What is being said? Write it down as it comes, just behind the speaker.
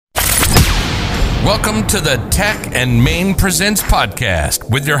Welcome to the Tech and Maine Presents podcast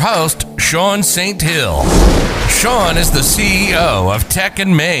with your host, Sean St. Hill. Sean is the CEO of Tech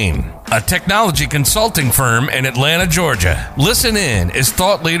and Maine, a technology consulting firm in Atlanta, Georgia. Listen in as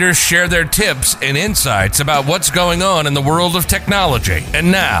thought leaders share their tips and insights about what's going on in the world of technology.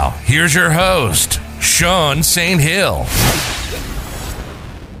 And now, here's your host, Sean St. Hill.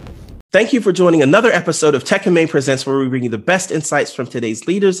 Thank you for joining another episode of Tech and Maine Presents, where we bring you the best insights from today's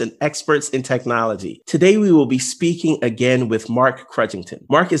leaders and experts in technology. Today, we will be speaking again with Mark Crudgington.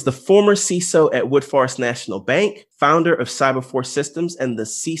 Mark is the former CISO at Woodforest National Bank, founder of Cyberforce Systems and the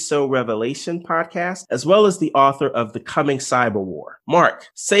CISO Revelation podcast, as well as the author of The Coming Cyber War. Mark,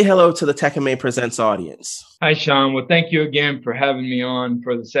 say hello to the Tech and Maine Presents audience. Hi, Sean. Well, thank you again for having me on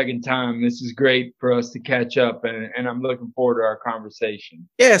for the second time. This is great for us to catch up, and I'm looking forward to our conversation.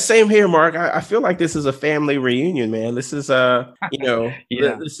 Yeah, same here, Mark. I feel like this is a family reunion, man. This is,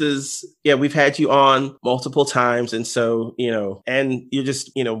 we've had you on multiple times. And so, and you're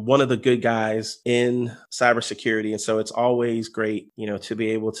just, one of the good guys in cybersecurity. And so it's always great, to be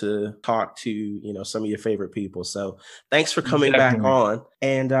able to talk to, some of your favorite people. So thanks for coming back on.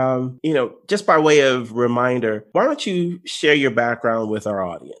 And, just by way of reminder, why don't you share your background with our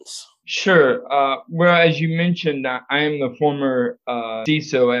audience? Sure. Well, as you mentioned, I am the former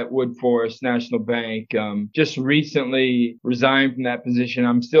CISO at Woodforest National Bank. Just recently resigned from that position.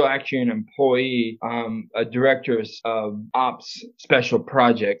 I'm still actually an employee, a director of ops special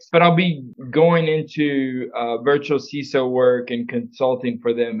projects, but I'll be going into virtual CISO work and consulting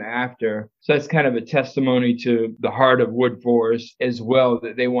for them after. So that's kind of a testimony to the heart of Woodforest as well,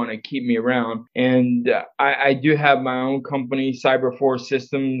 that they want to keep me around. And I do have my own company, Cyberforce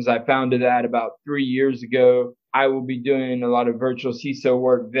Systems. I founded that about 3 years ago. I will be doing a lot of virtual CISO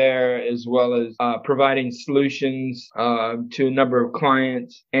work there, as well as providing solutions to a number of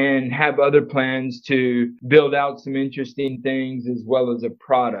clients, and have other plans to build out some interesting things as well as a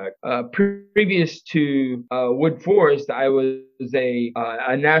product. Previous to Woodforest, I was a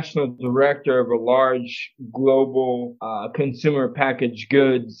national director of a large global consumer packaged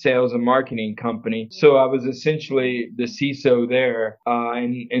goods sales and marketing company. So I was essentially the CISO there.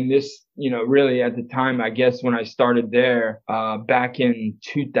 And this, really at the time, I guess when I started there back in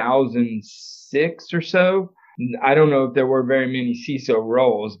 2006 or so, I don't know if there were very many CISO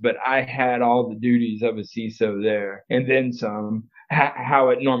roles, but I had all the duties of a CISO there, and then some. How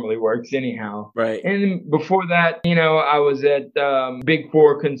it normally works anyhow. Right. And then before that, I was at Big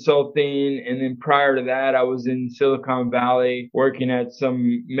Four Consulting. And then prior to that, I was in Silicon Valley working at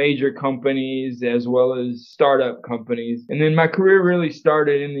some major companies as well as startup companies. And then my career really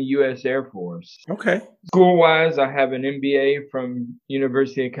started in the U.S. Air Force. Okay. School-wise, I have an MBA from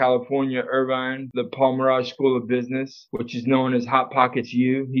University of California, Irvine, the Paul Merage School of Business, which is known as Hot Pockets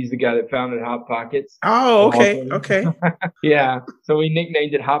U. He's the guy that founded Hot Pockets. Oh, okay. Okay. Yeah. So we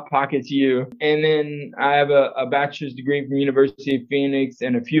nicknamed it Hot Pockets U. And then I have a bachelor's degree from University of Phoenix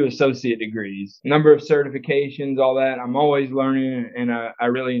and a few associate degrees, number of certifications, all that. I'm always learning, and I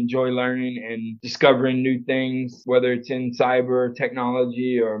really enjoy learning and discovering new things, whether it's in cyber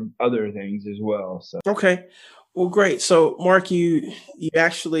technology or other things as well. So. Okay. Well, great. So, Mark, you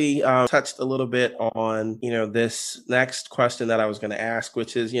actually touched a little bit on, this next question that I was going to ask,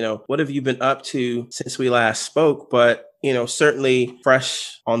 which is, what have you been up to since we last spoke? But, certainly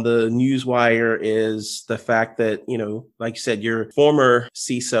fresh on the newswire is the fact that, like you said, you're former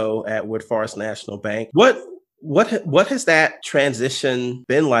CISO at Woodforest National Bank. What has that transition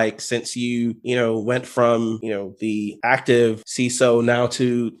been like since you went from the active CISO now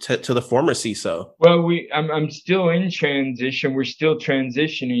to the former CISO? Well, I'm still in transition. We're still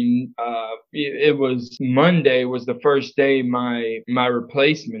transitioning. It was Monday was the first day my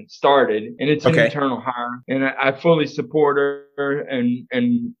replacement started, and it's an internal hire, and I fully support her,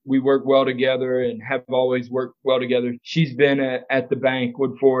 and we work well together and have always worked well together. She's been at the bank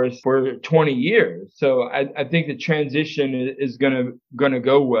Woodforest for 20 years, so I think the transition is gonna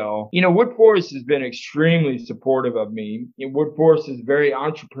go well. Woodforest has been extremely supportive of me. Woodforest is a very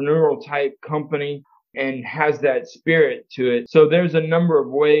entrepreneurial type company and has that spirit to it. So there's a number of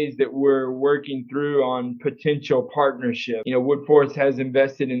ways that we're working through on potential partnership. Woodforest has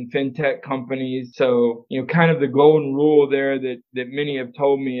invested in fintech companies. So, kind of the golden rule there that many have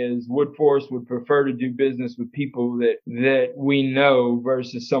told me is Woodforest would prefer to do business with people that we know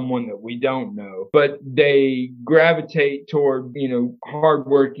versus someone that we don't know. But they gravitate toward,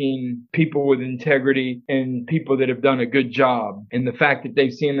 hardworking people with integrity and people that have done a good job. And the fact that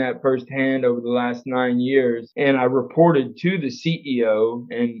they've seen that firsthand over the last 9 9 years, and I reported to the CEO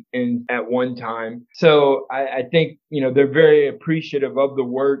and at one time. So I think, they're very appreciative of the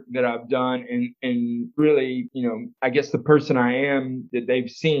work that I've done and really, I guess the person I am that they've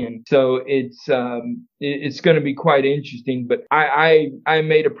seen. So it's going to be quite interesting, but I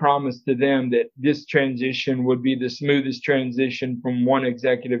made a promise to them that this transition would be the smoothest transition from one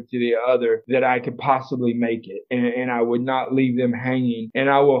executive to the other that I could possibly make it. And I would not leave them hanging. And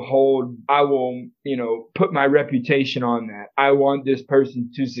I will put my reputation on that. I want this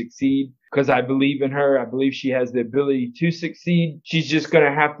person to succeed because I believe in her. I believe she has the ability to succeed. She's just going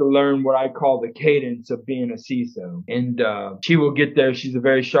to have to learn what I call the cadence of being a CISO. And she will get there. She's a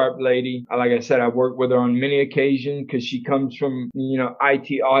very sharp lady. Like I said, I've worked with her on many occasions because she comes from,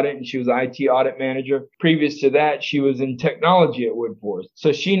 IT audit, and she was IT audit manager. Previous to that, she was in technology at Woodforest.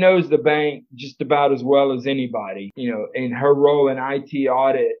 So she knows the bank just about as well as anybody, in her role in IT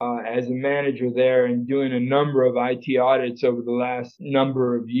audit as a manager there and doing a number of IT audits over the last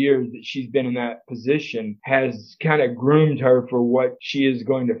number of years that she's been in that position has kind of groomed her for what she is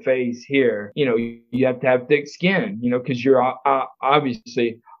going to face here. You have to have thick skin, because you're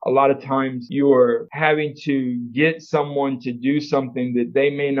obviously a lot of times you're having to get someone to do something that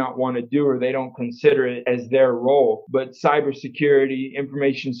they may not want to do or they don't consider it as their role. But cybersecurity,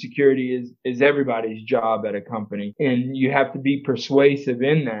 information security is everybody's job at a company. And you have to be persuasive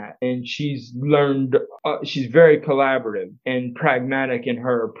in that. And she's learned, she's very collaborative and pragmatic in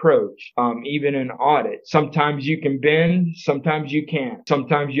her approach, even in audit. Sometimes you can bend, sometimes you can't.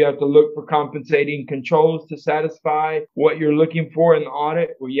 Sometimes you have to look for compensating controls to satisfy what you're looking for in the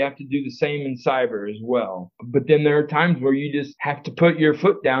audit. You have to do the same in cyber as well. But then there are times where you just have to put your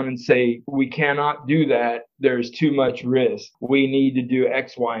foot down and say, we cannot do that. There's too much risk. We need to do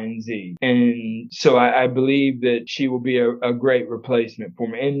X, Y, and Z. And so I believe that she will be a great replacement for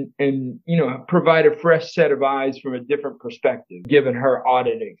me and provide a fresh set of eyes from a different perspective, given her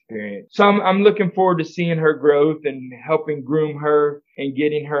audit experience. So I'm looking forward to seeing her growth and helping groom her and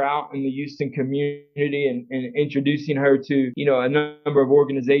getting her out in the Houston community and introducing her to, a number of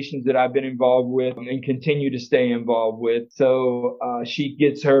organizations that I've been involved with and continue to stay involved with. So she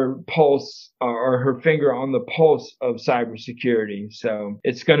gets her pulse or her finger on the pulse of cybersecurity. So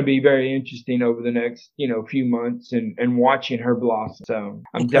it's going to be very interesting over the next, few months and watching her blossom. So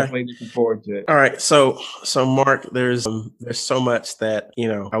I'm definitely looking forward to it. All right. So Mark, there's so much that,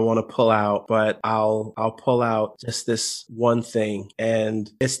 I want to pull out, but I'll pull out just this one thing. And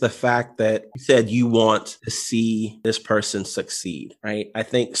it's the fact that you said you want to see this person succeed, right? I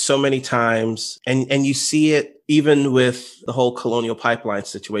think so many times, and you see it even with the whole Colonial Pipeline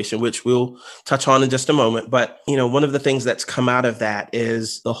situation, which we'll touch on in just a moment. But, one of the things that's come out of that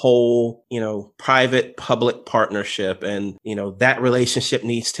is the whole, private public partnership. And, that relationship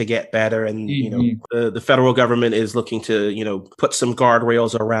needs to get better. And, the federal government is looking to, put some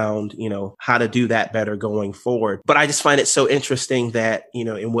guardrails around, how to do that better going forward. But I just find it so interesting that,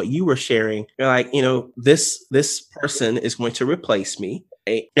 in what you were sharing, you're like, this person is going to replace me.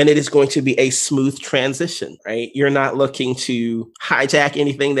 Right? And it is going to be a smooth transition, right? You're not looking to hijack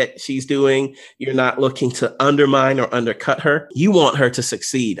anything that she's doing. You're not looking to undermine or undercut her. You want her to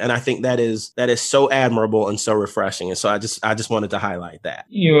succeed. And I think that is so admirable and so refreshing. And so I just wanted to highlight that.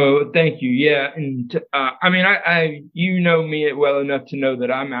 Thank you. Yeah. And I know me well enough to know that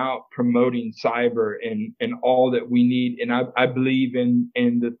I'm out promoting cyber and all that we need. And I believe in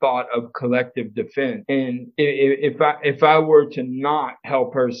the thought of collective defense. And if I were to not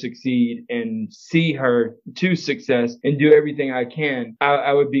help her succeed and see her to success and do everything I can,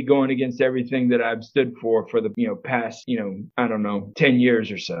 I would be going against everything that I've stood for the past 10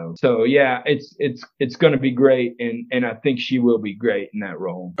 years or so. So yeah, it's going to be great, and I think she will be great in that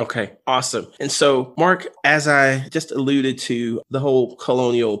role. Okay, awesome. And so Mark, as I just alluded to the whole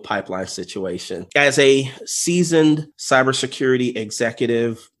Colonial Pipeline situation, as a seasoned cybersecurity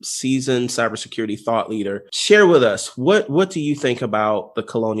executive, seasoned cybersecurity thought leader, share with us what do you think about the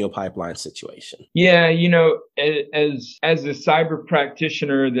Colonial Pipeline situation? Yeah, as a cyber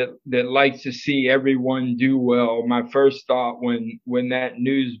practitioner that likes to see everyone do well, my first thought when that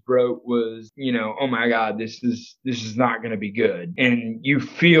news broke was, oh my God, this is not going to be good. And you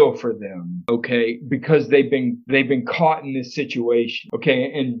feel for them, okay, because they've been caught in this situation,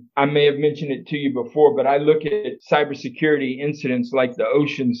 okay. And I may have mentioned it to you before, but I look at cybersecurity incidents like the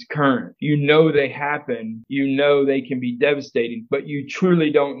ocean's current. They happen, they can be devastating, but you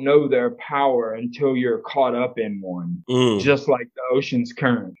truly don't know their power until you're caught up in one, just like the ocean's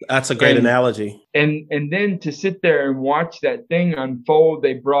current. That's a great analogy. And then to sit there and watch that thing unfold,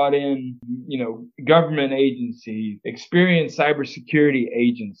 they brought in, government agencies, experienced cybersecurity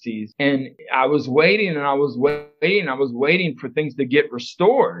agencies. And I was waiting and I was waiting for things to get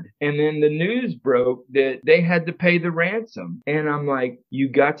restored. And then the news broke that they had to pay the ransom. And I'm like, you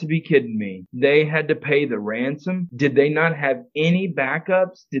got to be kidding me. They had to pay the ransom? Did they not have any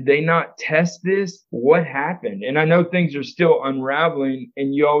backups? Did they not test this? What happened? And I know things are still unraveling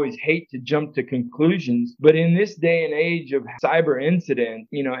and you always hate to jump to conclusions, but in this day and age of cyber incident,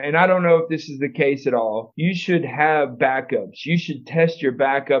 and I don't know if this is the case at all, you should have backups. You should test your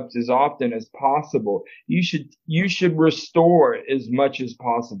backups as often as possible. You should restore as much as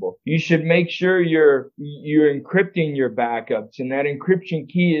possible. You should make sure you're encrypting your backups, and that encryption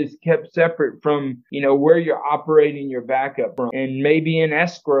key is kept separate from, where you're operating your backup from, and maybe in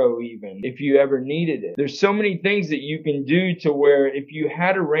escrow even if you ever needed it. There's so many things that you can do to where if you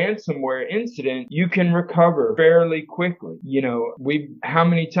had a ransomware incident, you can recover fairly quickly. How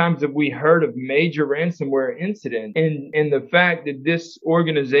many times have we heard of major ransomware incident, and the fact that this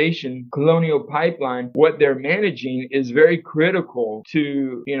organization, Colonial Pipeline, what they're managing is very critical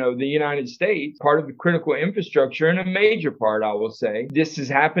to, the United States, part of the critical infrastructure, and a major part, I will say. This has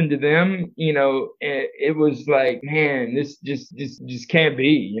happened to them, it was like, man, this just can't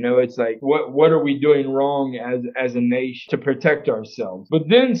be, it's like, what are we doing wrong as a nation to protect ourselves? But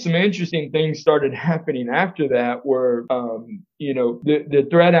then some interesting things started happening after that where, the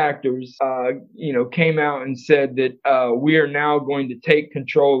threat actors, came out and said that we are now going to take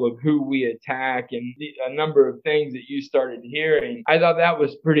control of who we attack, and a number of things that you started hearing. I thought that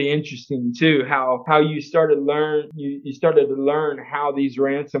was pretty interesting too, how you started to learn how these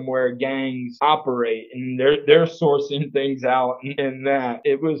ransomware gangs operate, and they're sourcing things out, and that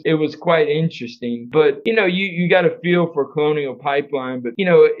it was quite interesting. But you got a feel for Colonial Pipeline, but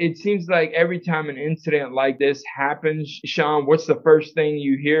it seems like every time an incident like this happens, Sean, what's the first thing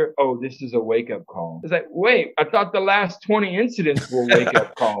you hear? Oh, this is a wake-up call. It's like, wait, I thought the last 20 incidents were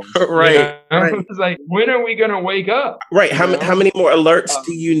wake-up calls. Right. Right. It's like, when are we going to wake up? Right. How many more alerts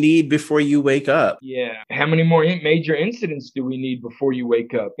do you need before you wake up? Yeah. How many more major incidents do we need before you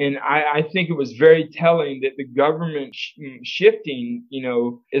wake up? And I think it was very telling that the government shifting,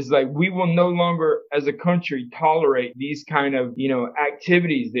 is like, we will no longer as a country tolerate these kind of,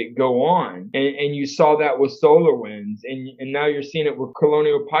 activities that go on. And you saw that with SolarWinds, and now you're seeing it with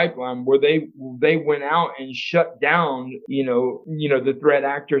Colonial Pipeline, where they went out and shut down, the threat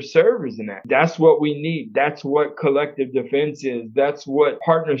actor servers, and that's what we need. That's what collective defense is. That's what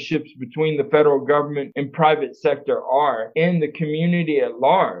partnerships between the federal government and private sector are, and the community at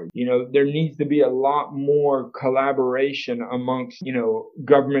large. There needs to be a lot more collaboration amongst,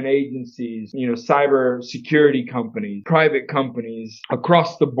 government agencies, cyber security companies, private companies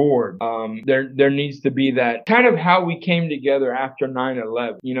across the board. There needs to be that kind of how we came together after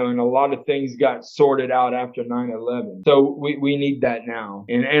 9/11, and a lot of things got sorted out after 9/11. So we need that now.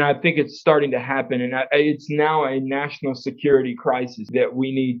 And I think it's starting to happen. And it's now a national security crisis that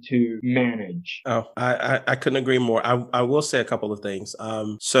we need to manage. Oh, I couldn't agree more. I will say a couple of things.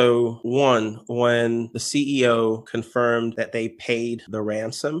 So one, when the CEO confirmed that they paid the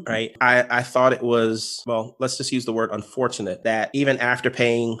ransom, right? I thought it was, well, let's just use the word unfortunate, that even after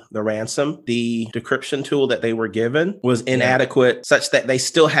paying the ransom, the decryption tool that they were given was inadequate, such that they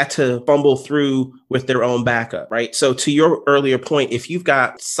still had to fumble through with their own backup, right? So to your earlier point, if you've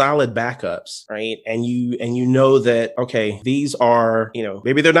got solid backups, right, and you know that, okay, these are,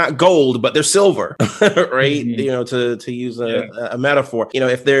 maybe they're not gold, but they're silver, right? Mm-hmm. To use a metaphor,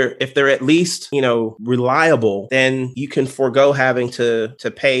 if they're at least, reliable, then you can forego having to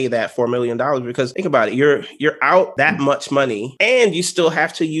pay that $4 million, because think about it, you're out that much money and you still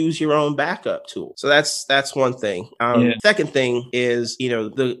have to use your own backup tool. So that's one thing. Second thing is,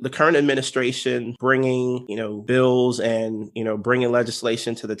 the current administration bringing, bills and, bringing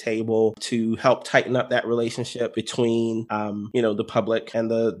legislation to the table to help tighten up that relationship between, the public and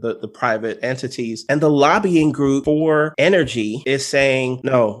the private entities. And the lobbying group for energy is saying,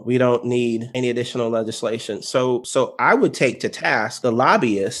 no, we don't need any additional legislation. So I would take to task the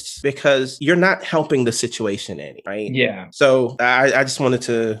lobbyists, because you're not helping the situation any, right? Yeah. So I just wanted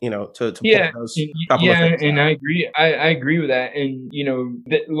to, to point those couple of things and out. I agree. I agree with that. And,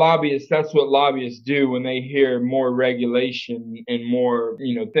 the lobbyists, that's what lobbyists do when they hear more regulation and more,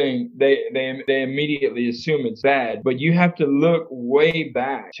 thing, they immediately assume it's bad. But you have to look way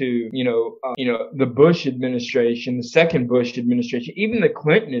back to, the Bush administration, the second Bush administration, even the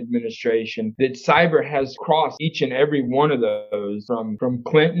Clinton administration, that cyber has crossed each and every one of those from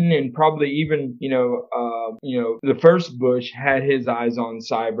Clinton, and probably even, the first Bush had his eyes on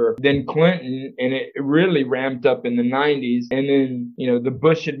cyber, then Clinton, and it really ramped up in the 90s, and then, the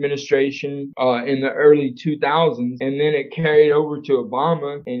Bush administration in the early 2000s, and then it carried over to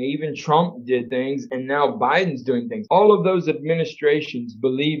Obama, and even Trump did things, and now Biden's doing things. All of those administrations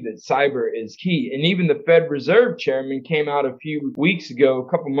believe that cyber is key. And even the Fed Reserve chairman came out a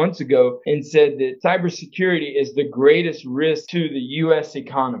couple months ago, and said that cybersecurity is the greatest risk to the U.S.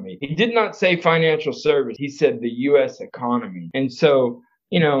 economy. He did not say financial service. He said the U.S. economy. And so,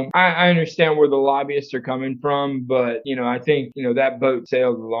 I understand where the lobbyists are coming from, but, I think, that boat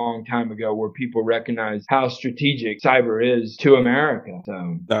sailed a long time ago where people recognize how strategic cyber is to America.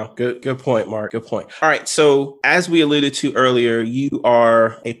 So, no, good point, Mark. Good point. All right. So as we alluded to earlier, you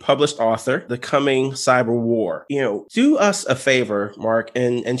are a published author, The Coming Cyber War. Do us a favor, Mark,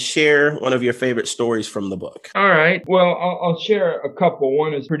 and share one of your favorite stories from the book. All right. Well, I'll share a couple.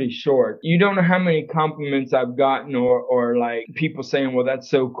 One is pretty short. You don't know how many compliments I've gotten or like people saying, well, that's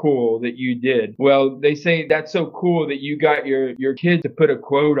so cool that you did. Well, they say that's so cool that you got your kid to put a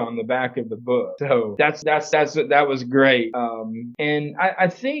quote on the back of the book. So that was great. And I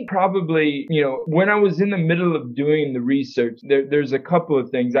think probably, when I was in the middle of doing the research, there's a couple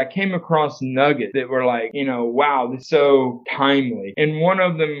of things. I came across nuggets that were like, wow, this is so timely. And one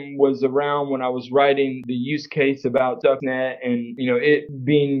of them was around when I was writing the use case about Stuxnet and, it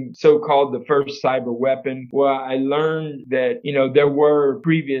being so-called the first cyber weapon. Well, I learned that, there were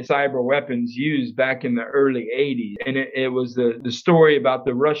previous cyber weapons used back in the early 80s. And it was the story about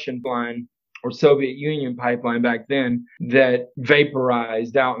the Russian pipeline or Soviet Union pipeline back then that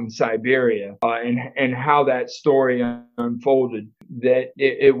vaporized out in Siberia, and how that story unfolded. That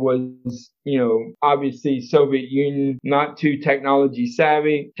it was, obviously Soviet Union, not too technologically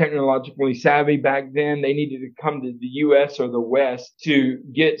savvy back then. They needed to come to the U.S. or the West to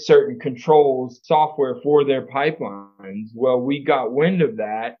get certain controls, software for their pipelines. Well, we got wind of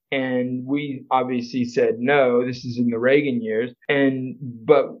that, and we obviously said, no, this is in the Reagan years.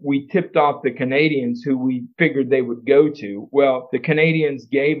 But we tipped off the Canadians, who we figured they would go to. Well, the Canadians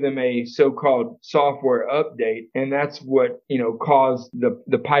gave them a so-called software update, and that's what, caused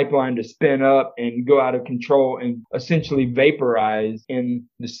the pipeline to spin up and go out of control and essentially vaporize in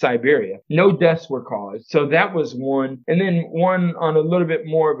the Siberia. No deaths were caused. So that was one. And then one on a little bit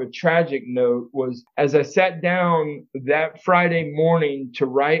more of a tragic note was, as I sat down that Friday morning to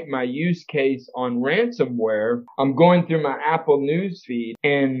write my use case on ransomware, I'm going through my Apple news feed,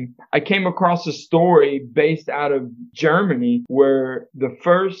 and I came across a story based out of Germany where the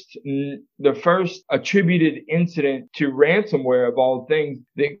first attributed incident to ransomware of all things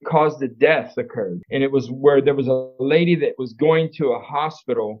that caused a death occurred. And it was where there was a lady that was going to a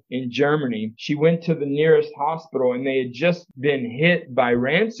hospital in Germany. She went to the nearest hospital, and they had just been hit by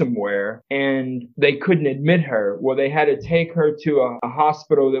ransomware, and they couldn't admit her. Well, they had to take her to a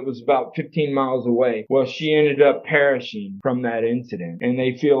hospital that was about 15 miles away. Well, she ended up perishing from that incident. And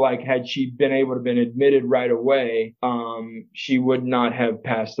they feel like had she been able to been admitted right away, she would not have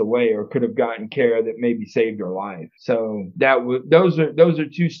passed away, or could have gotten care that maybe saved her life. So those are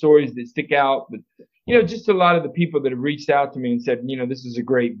two stories that stick out. But just a lot of the people that have reached out to me and said, this is a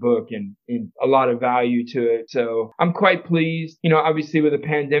great book and a lot of value to it. So I'm quite pleased. Obviously with the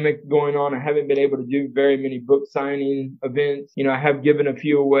pandemic going on, I haven't been able to do very many book signing events. I have given a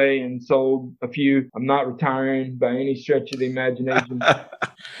few away and sold a few. I'm not retiring by any stretch of the imagination.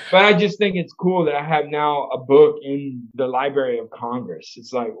 But I just think it's cool that I have now a book in the Library of Congress.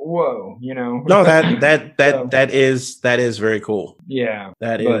 It's like, whoa, No, that is very cool. Yeah.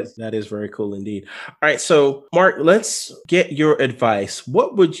 That is very cool indeed. All right. So Mark, let's get your advice.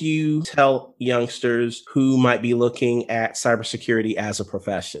 What would you tell youngsters who might be looking at cybersecurity as a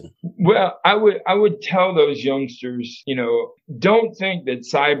profession? Well, I would tell those youngsters, don't think that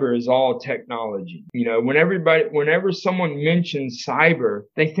cyber is all technology. Whenever someone mentions cyber,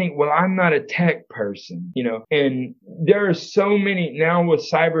 they think, well, I'm not a tech person, and there are so many now with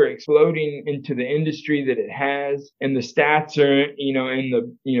cyber exploding into the industry that it has, and the stats are, in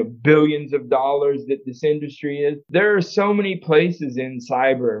the, billions of dollars that this industry is. There are so many places in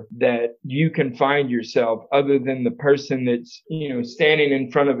cyber that you can find yourself other than the person that's, standing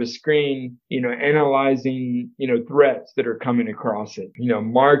in front of a screen, analyzing, threats that are coming across it,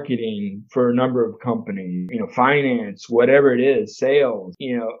 marketing for a number of companies, finance, whatever it is, sales,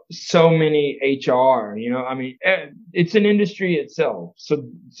 so many HR, it's an industry itself. So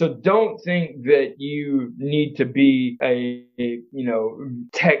don't think that you need to be a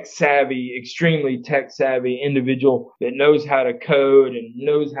extremely tech savvy individual that knows how to code and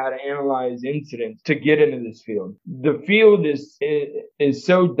knows how to analyze incidents to get into this field. The field is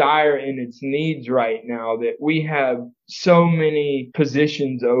so dire in its needs right now that we have so many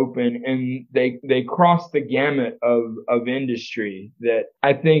positions open, and they cross the gamut of industry, that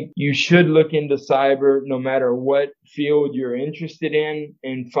I think you should look into cyber no matter what field you're interested in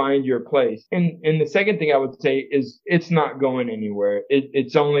and find your place. And the second thing I would say is it's not going anywhere.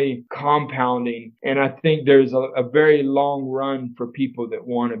 It's only compounding. And I think there's a very long run for people that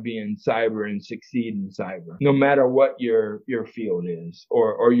want to be in cyber and succeed in cyber, no matter what your field is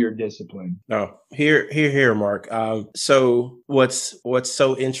or your discipline. No, here, Mark. So what's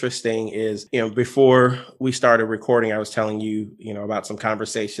so interesting is, before we started recording, I was telling you, about some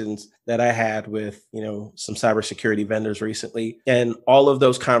conversations that I had with, some cybersecurity vendors recently. And all of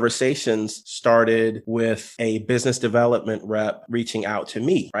those conversations started with a business development rep reaching out to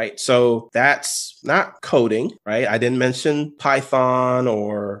me, right? So that's not coding, right? I didn't mention Python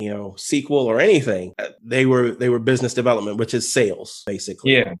or, SQL or anything. They were business development, which is sales,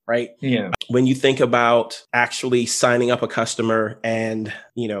 basically. Yeah. Right. Yeah. When you think about actually signing up a customer and,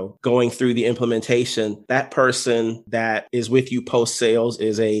 going through the implementation, that person that is with you post sales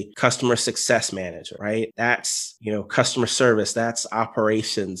is a customer success manager, right? That's, customer service, that's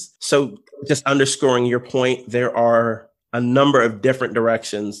operations. So just underscoring your point, there are a number of different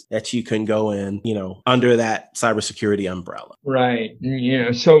directions that you can go in, under that cybersecurity umbrella. Right.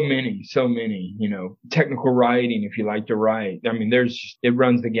 So many, technical writing, if you like to write. I mean, it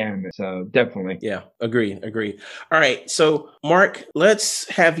runs the gamut. So definitely. Yeah, agreed. All right. So Mark, let's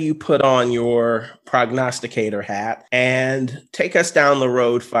have you put on your prognosticator hat and take us down the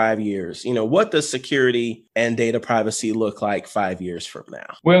road 5 years. What does security and data privacy look like 5 years from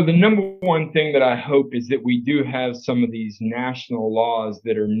now? Well, the number one thing that I hope is that we do have some of these national laws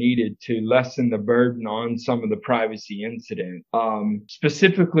that are needed to lessen the burden on some of the privacy incidents.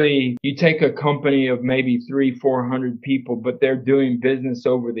 Specifically, you take a company of maybe 300-400 people, but they're doing business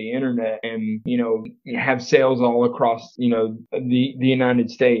over the internet and, have sales all across, the United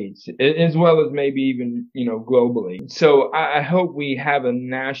States, as well as maybe even, globally. So I hope we have a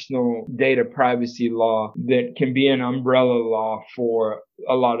national data privacy law that can be an umbrella law for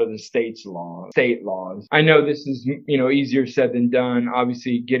a lot of the state laws. I know this is, easier said than done.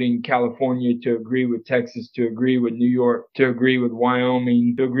 Obviously, getting California to agree with Texas, to agree with New York, to agree with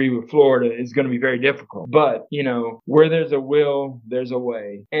Wyoming, to agree with Florida is going to be very difficult. But, where there's a will, there's a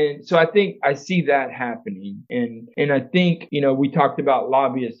way. And so I think I see that happening. And I think, we talked about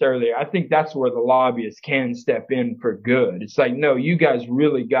lobbyists earlier. I think that's where the lobbyists can step in for good. It's like, no, you guys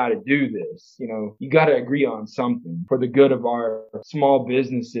really got to do this. You got to agree on something for the good of our small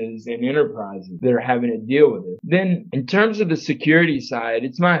businesses and enterprises that are having to deal with it. Then in terms of the security side,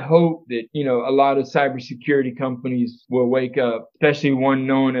 it's my hope that, a lot of cybersecurity companies will wake up, especially one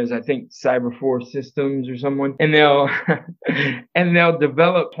known as, I think, Cyber4 Systems or someone, and they'll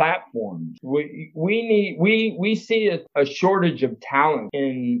develop platforms. We see a shortage of talent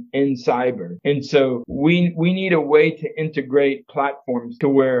in cyber. And so we need a way to integrate platforms to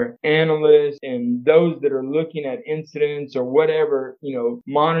where analysts and those that are looking at incidents or whatever,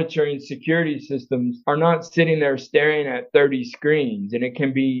 monitoring security systems are not sitting there staring at 30 screens, and it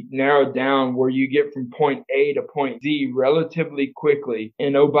can be narrowed down where you get from point A to point Z relatively quickly.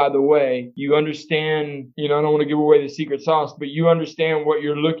 And oh, by the way, you understand, I don't want to give away the secret sauce, but you understand what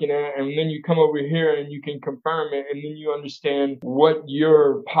you're looking at, and then you come over here and you can confirm it, and then you understand what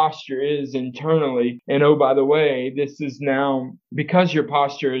your posture is internally. And oh, by the way, this is now, because your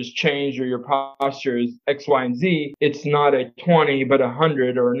posture has changed or your posture is X, Y, and Z, it's not a 20, but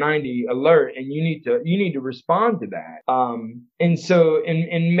 100 or 90 alert, and you need to respond to that. And so,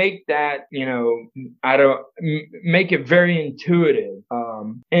 and make that, make it very intuitive.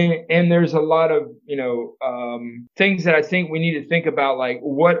 And there's a lot of, things that I think we need to think about, like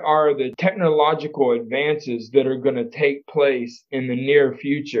what are the technological advances that are going to take place in the near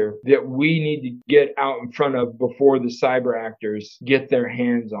future that we need to get out in front of before the cyber actors get their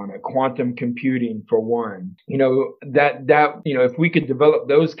hands on it. Quantum computing, for one, if we could develop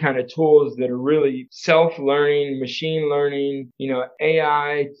those kind of tools that are really self-learning, machine learning,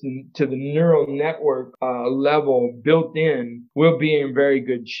 AI to the neural network level built in, we'll be in very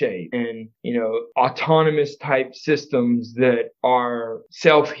good shape. And, autonomous type systems that are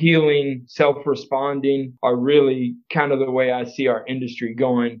self-healing, self-responding are really kind of the way I see our industry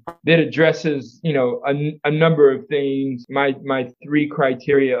going. That addresses, a number of things. My three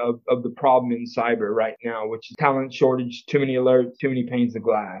criteria of the problem in cyber right now, which is talent shortage, too many alerts, too many panes of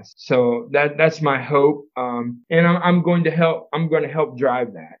glass. So that's my hope. And I'm going to help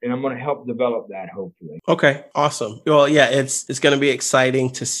drive that, and I'm going to help develop that, hopefully. Okay, awesome. Well, yeah, it's going to be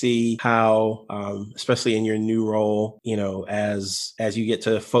exciting to see how, especially in your new role, as you get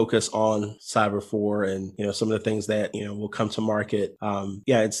to focus on Cyber 4 and some of the things that will come to market.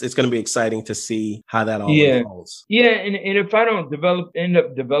 It's going to be exciting to see how that all unfolds. Yeah, and if I don't end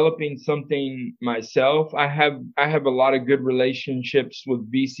up developing something myself, I have a lot of good relationships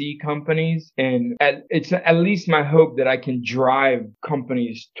with VC companies, and it's at least my hope that I can drive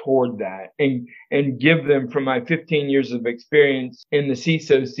companies toward that and give them, from my 15 years of experience in the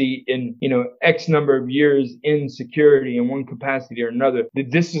CISO seat in X number of years in security in one capacity or another,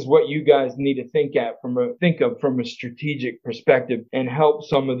 that this is what you guys need to think of from a strategic perspective, and help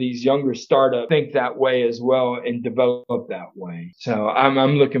some of these younger startups think that way as well and develop that way. So I'm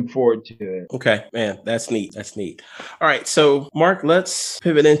looking forward to it. Okay, man, that's neat. All right, so Mark, let's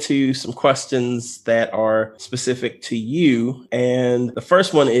pivot into some questions that are specific to you. And the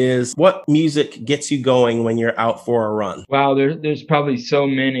first one is, what music gets you going when you're out for a run? Wow, there's probably so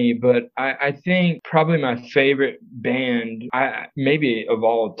many, but I think probably my favorite band, maybe of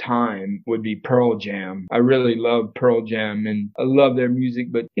all time, would be Pearl Jam. I really love Pearl Jam, and I love their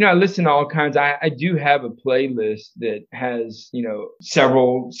music. But I listen to all kinds. I do have a playlist that has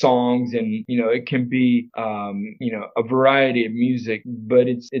several songs, and it can be a variety of music, but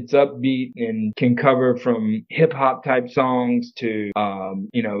it's upbeat and can cover from hip hop type songs to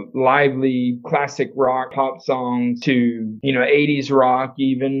lively classic rock pop songs to 80s rock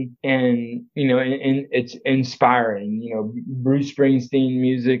even, and and it's inspiring. Bruce Springsteen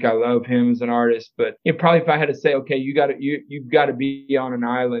music, I love him as an artist, but probably if I had to say, okay, you've got to be on an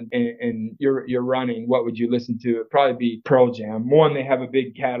island and you're running, what would you listen to? It'd probably be Pearl Jam. One, they have a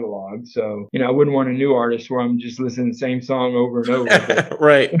big catalog, so I wouldn't want a new artist where I'm just listening to the same song over and over.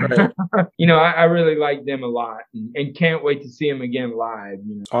 Right. I really like them a lot, and can't wait to see them again live.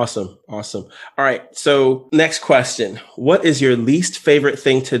 Awesome. All right. So next question. What is your least favorite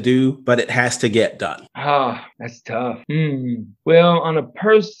thing to do, but it has to get done? That's tough. Well, on a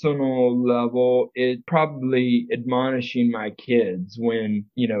personal level, it's probably admonishing my kids when,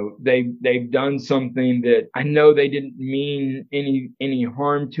 they've done something that I know they didn't mean any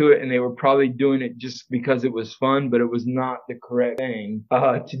harm to it, and they were probably doing it just because it was fun, but it was not the correct thing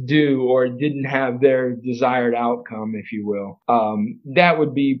to do, or didn't have their desired outcome, if you will. That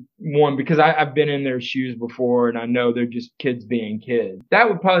would be one, because I've been in their shoes before, and I know they're just kids being kids. That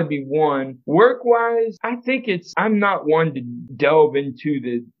would probably be one. Work-wise, I think I'm not one to delve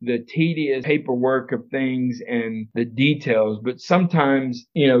into the tedious paperwork of things and the details, but sometimes,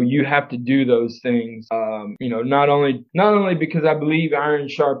 you have to do those things, not only because I believe iron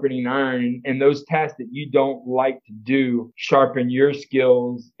sharpening iron, and those tasks that you don't like to do sharpen your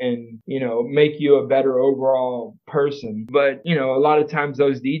skills and, make you a better overall person. But, a lot of times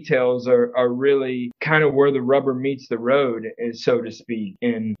those details are really kind of where the rubber meets the road, so to speak,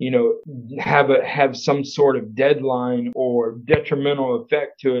 and, have some sort of deadline or detrimental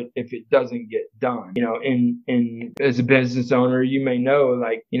effect to it if it doesn't get done. And as a business owner, you may know,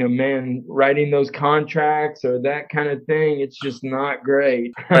 like, man, writing those contracts or that kind of thing, it's just not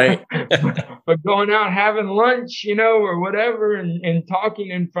great. Right. But going out having lunch, or whatever, and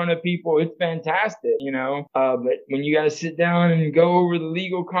talking in front of people, it's fantastic, but when you guys sit down and go over the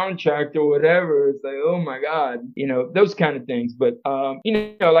legal contract or whatever, it's like, oh my God, those kind of things. But,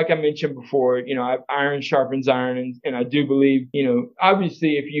 like I mentioned before, iron sharpens iron. And I do believe,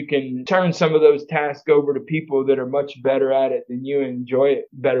 obviously, if you can turn some of those tasks over to people that are much better at it than you and enjoy it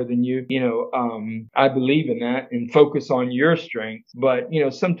better than you, I believe in that, and focus on your strengths. But,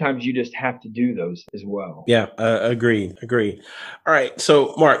 sometimes you just have to do those as well. Yeah, agreed. All right.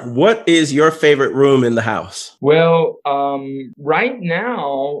 So, Mark, what is your favorite room in the house? Well, right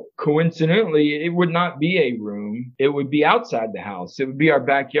now, coincidentally, it would not be a room. It would be outside the house. It would be our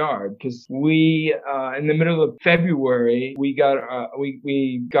backyard, because we, in the middle of February, we got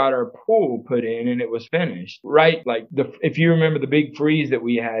our pool put in, and it was finished. Right, like if you remember the big freeze that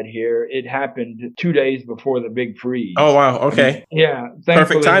we had here, it happened 2 days before the big freeze. Oh wow, okay. Yeah,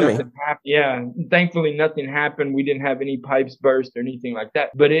 perfect timing. Thankfully nothing happened. We didn't have any pipes burst or anything like that.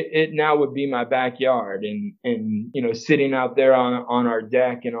 But it now would be my backyard, and sitting out there on our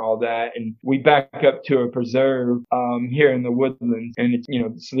deck and all that. And we back up to a preserve preserve here in the Woodlands, and it's,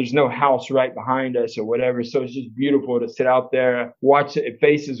 so there's no house right behind us or whatever. So it's just beautiful to sit out there, watch it. It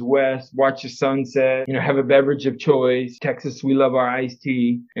faces west, watch the sunset, have a beverage of choice. Texas, we love our iced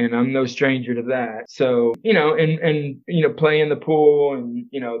tea, and I'm no stranger to that. So, and play in the pool and,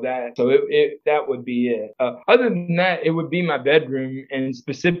 that. So that would be it. Other than that, it would be my bedroom, and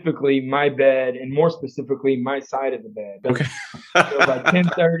specifically my bed, and more specifically my side of the bed. Okay. So by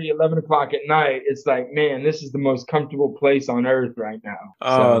 10:30, 11 o'clock at night, it's like, man, this is the most comfortable place on earth right now.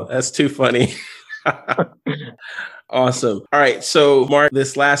 Oh, that's too funny. Awesome. All right. So, Mark,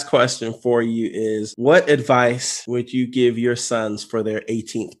 this last question for you is, what advice would you give your sons for their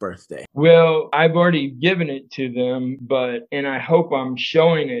 18th birthday? Well, I've already given it to them, and I hope I'm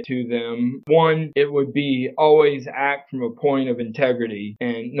showing it to them. One, it would be always act from a point of integrity,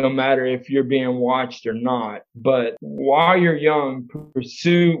 and no matter if you're being watched or not. But while you're young,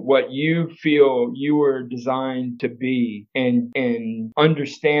 pursue what you feel you were designed to be, and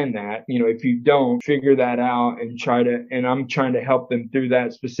understand that. If you don't, figure that out and I'm trying to help them through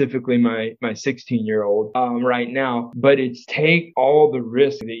that, specifically my 16-year-old right now. But it's take all the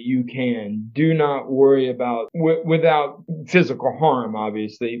risk that you can. Do not worry about, without physical harm,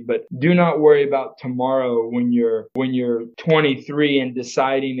 obviously, but do not worry about tomorrow when you're 23 and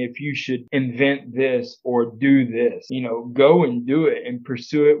deciding if you should invent this or do this. Go and do it and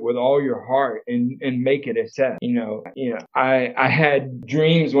pursue it with all your heart and make it a success. I had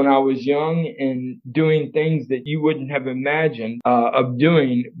dreams when I was young and doing things that you wouldn't have imagined of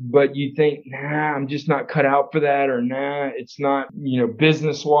doing, but you think, nah, I'm just not cut out for that, or nah, it's not,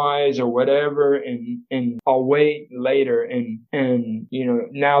 business wise or whatever, and I'll wait later. And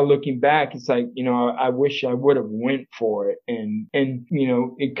now looking back, it's like, I wish I would have went for it. And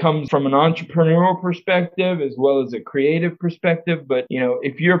it comes from an entrepreneurial perspective as well as a creative perspective. But,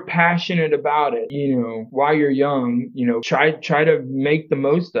 if you're passionate about it, while you're young, try to make the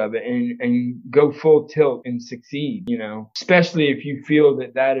most of it and go full tilt and succeed, especially if you feel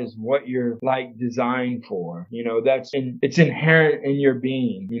that is what you're designed for. It's inherent in your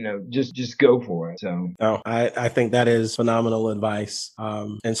being. Just go for it. So I think that is phenomenal advice.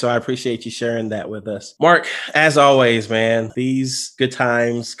 And so I appreciate you sharing that with us. Mark, as always, man, these good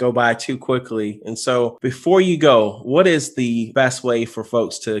times go by too quickly. And so before you go, what is the best way for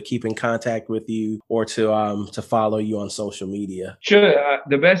folks to keep in contact with you or to follow you on social media? Sure.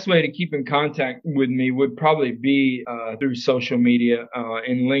 The best way to keep in contact with me would probably be through social media,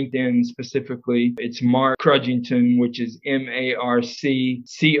 in LinkedIn specifically. It's Mark Crudgington, which is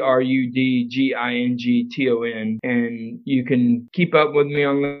MarkCrudgington. And you can keep up with me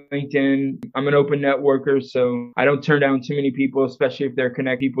on LinkedIn. I'm an open networker, so I don't turn down too many people, especially if they're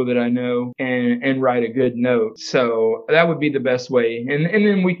connect people that I know, and write a good note. So that would be the best way. And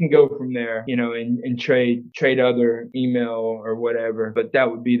then we can go from there, and trade other email or whatever. But that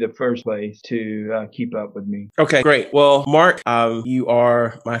would be the first place to keep up with me. Okay, great. Well, Mark, you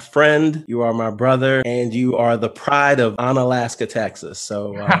are my friend, you are my brother, and you are the pride of Onalaska, Texas.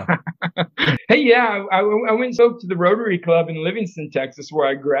 So, hey, yeah, I went and spoke to the Rotary Club in Livingston, Texas, where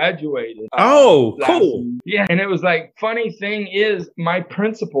I graduated. Oh, cool. Yeah, and it was funny thing is, my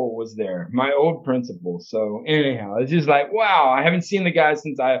principal was there, my old principal. So anyhow, it's just wow, I haven't seen the guy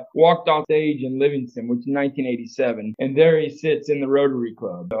since I walked off stage in Livingston, which is 1987, and there he sits in the Rotary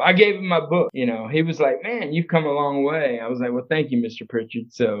Club. So I gave him my book. He was like, man, you've come a long way. I was like, well, thank you, Mr.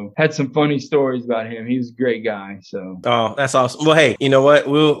 Pritchard. So had some funny stories about him. He was a great guy. So that's awesome. Well, hey, you know what?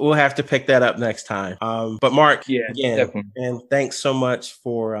 We'll have to pick that up next time. But Mark, yeah, again, definitely. And thanks so much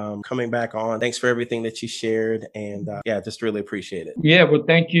for coming back on. Thanks for everything that you shared, and just really appreciate it. Yeah, well,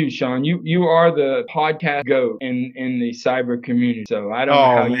 thank you, Sean. You are the podcast GOAT in the cyber community. So I don't know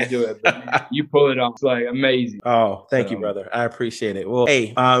how you do it, but you pull it off. It's amazing. Oh, thank you, brother. I appreciate it. Well,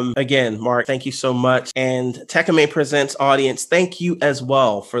 hey, again, Mark, thank you so much. And Tech and Main Presents audience, thank you as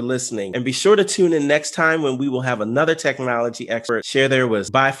well for listening. And be sure to tune in next time when we will have another technology expert share their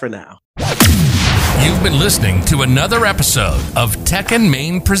wisdom. Bye for now. You've been listening to another episode of Tech and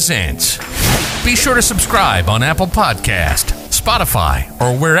Main Presents. Be sure to subscribe on Apple Podcast, Spotify,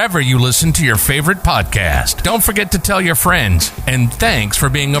 or wherever you listen to your favorite podcast. Don't forget to tell your friends, and thanks for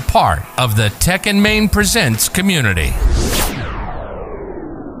being a part of the Tech and Main Presents community.